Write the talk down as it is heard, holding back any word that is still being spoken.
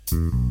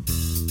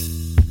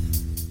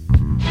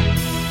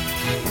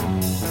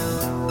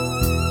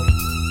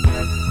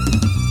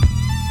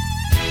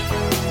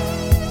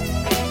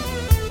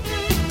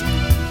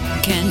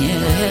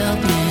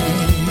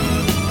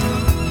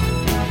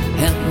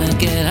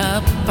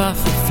up off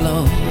the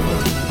floor.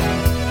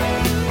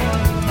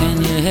 Can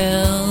you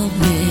help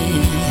me?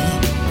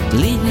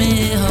 Lead me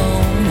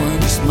home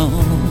once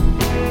more.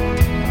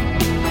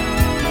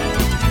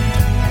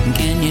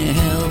 Can you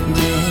help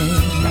me?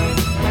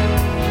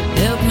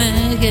 Help me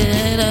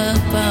get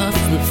up off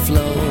the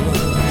floor.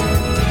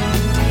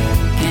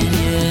 Can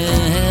you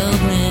help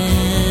me?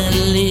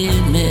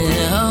 Lead me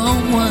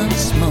home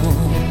once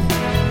more.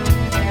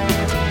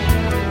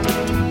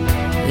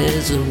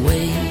 There's a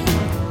way,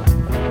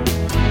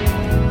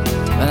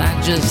 but I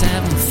just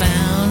haven't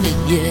found it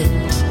yet.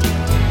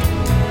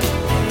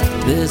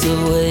 There's a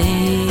way,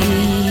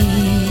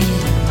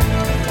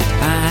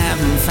 I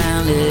haven't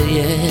found it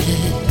yet.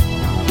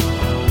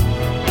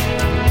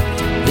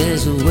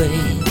 There's a way,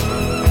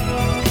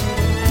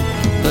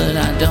 but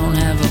I don't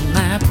have a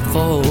map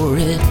for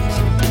it.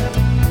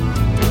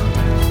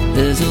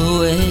 There's a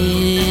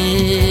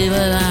way,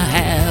 but I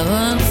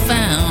haven't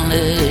found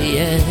it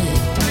yet.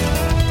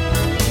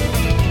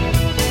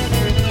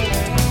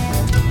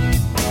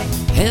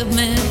 Help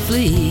me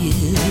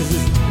please,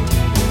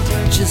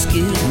 just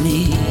give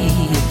me a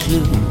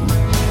clue.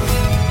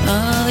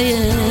 Oh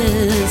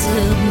yes,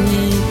 help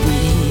me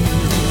please,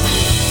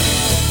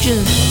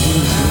 just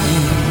give me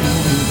a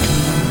clue.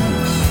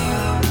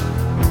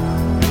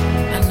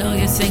 I know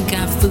you think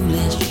I'm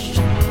foolish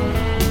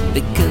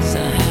because I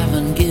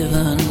haven't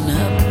given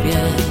up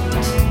yet.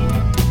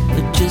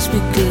 But just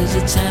because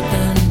it's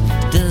happened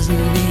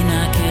doesn't mean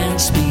I can't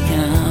speak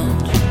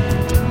out.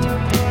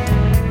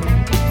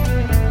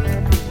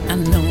 I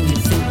know you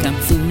think I'm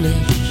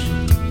foolish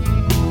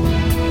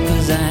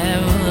cause I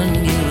haven't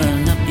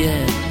given up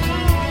yet.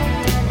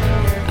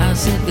 I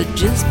said, but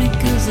just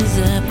because it's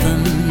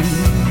happened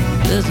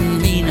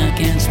doesn't mean I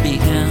can't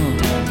speak out.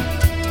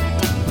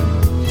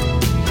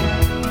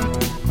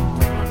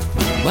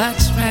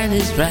 What's right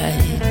is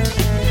right,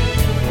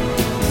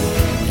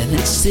 and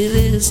it still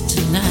is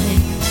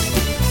tonight.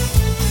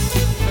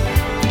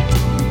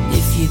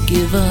 If you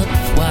give up,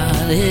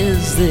 what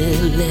is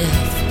there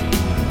left?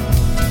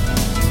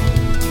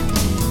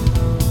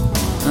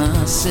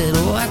 I said,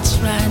 what's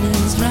right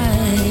is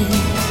right,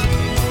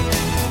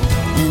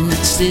 and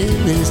it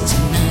still is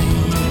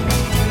tonight.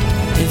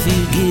 If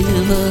you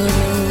give up,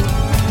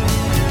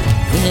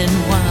 then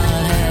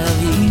what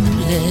have you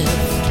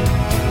left?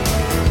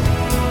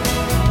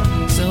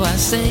 So I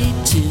say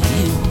to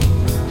you,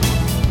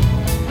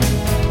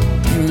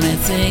 you may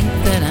think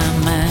that I'm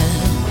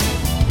mad,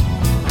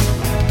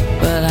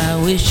 but I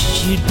wish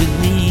you'd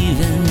believe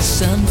in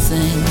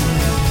something,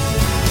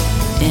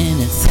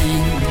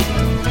 anything.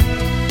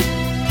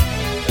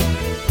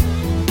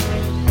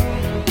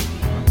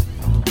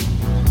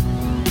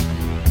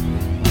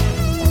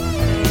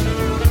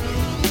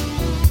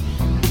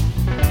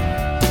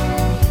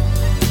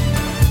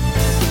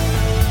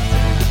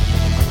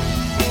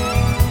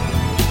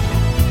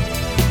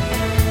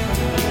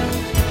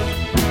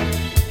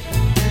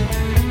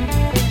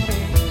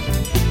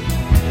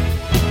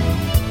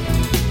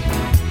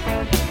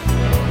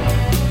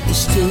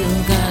 Still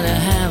gotta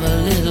have a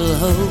little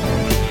hope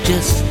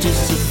just to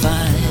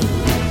survive.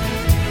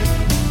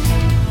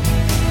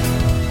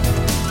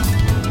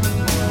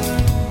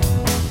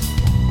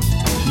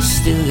 You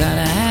still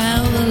gotta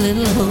have a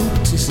little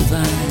hope to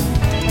survive.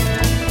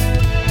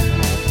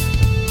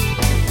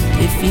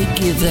 If you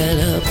give that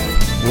up,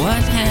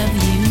 what have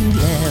you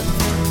left?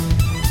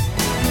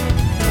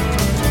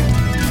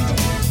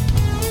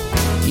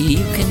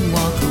 You can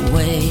walk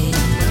away.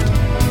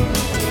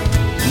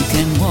 You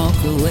can walk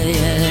away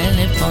at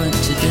any point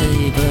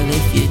today, but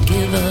if you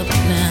give up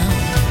now,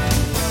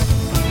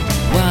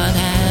 what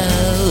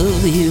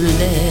have you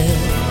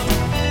left?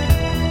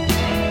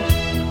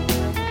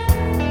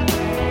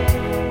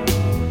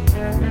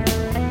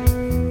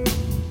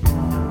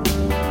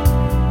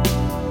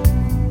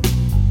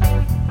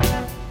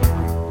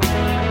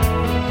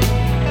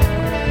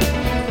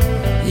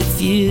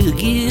 If you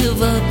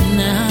give up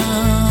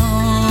now,